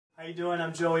How you doing?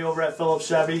 I'm Joey over at Phillips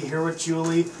Chevy, here with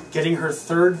Julie, getting her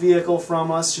third vehicle from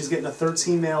us. She's getting a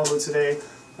 13 Malibu today.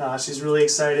 She's really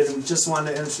excited, and we just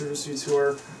wanted to introduce you to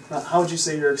her. How would you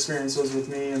say your experience was with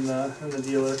me and the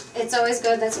dealer? It's always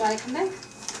good. That's why I come back.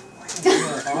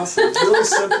 Awesome. Really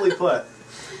simply put.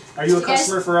 Are you a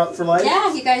customer for life?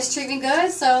 Yeah, you guys treat me good,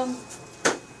 so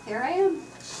here I am.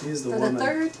 She's the for woman. the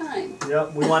third time.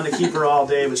 Yep, we wanted to keep her all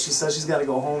day, but she says she's got to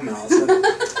go home now, so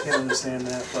I can't understand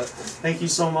that. But thank you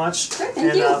so much. Sure,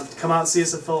 thank you. Come out and see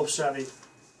us at Phillips Chevy.